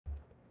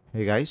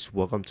Hey guys,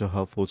 welcome to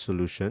Helpful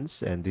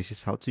Solutions, and this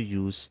is how to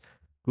use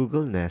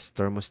Google Nest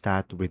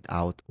Thermostat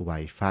without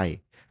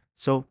Wi-Fi.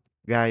 So,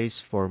 guys,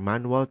 for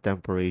manual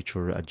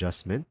temperature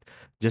adjustment,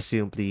 just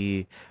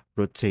simply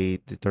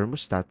rotate the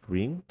thermostat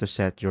ring to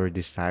set your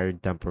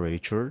desired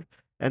temperature,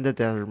 and the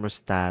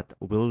thermostat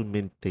will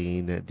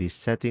maintain these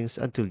settings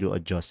until you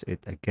adjust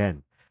it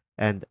again.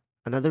 And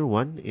another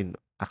one, in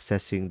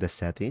accessing the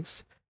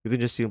settings, you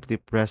can just simply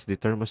press the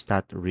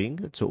thermostat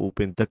ring to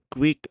open the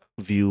quick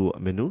view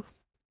menu,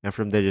 and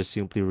from there, just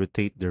simply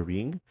rotate the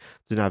ring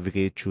to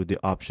navigate through the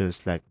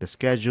options like the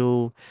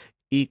schedule,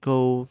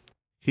 eco,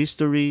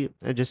 history,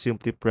 and just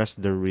simply press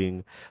the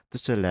ring to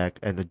select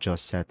and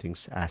adjust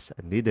settings as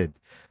needed.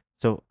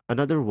 So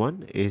another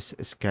one is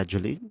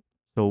scheduling.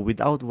 So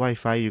without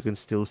Wi-Fi, you can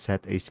still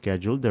set a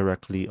schedule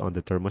directly on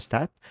the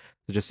thermostat.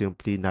 So just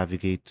simply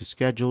navigate to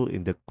schedule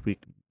in the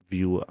quick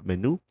view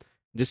menu.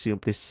 Just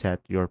simply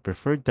set your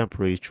preferred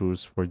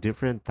temperatures for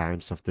different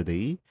times of the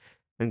day.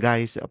 And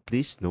guys,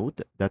 please note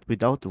that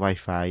without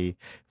Wi-Fi,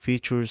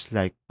 features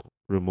like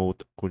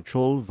remote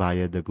control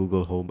via the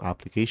Google Home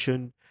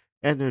application,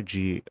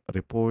 energy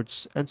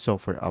reports, and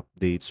software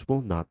updates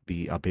will not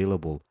be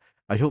available.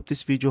 I hope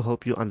this video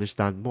helped you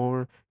understand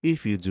more.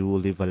 If you do,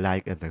 leave a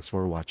like and thanks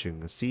for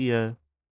watching. See ya!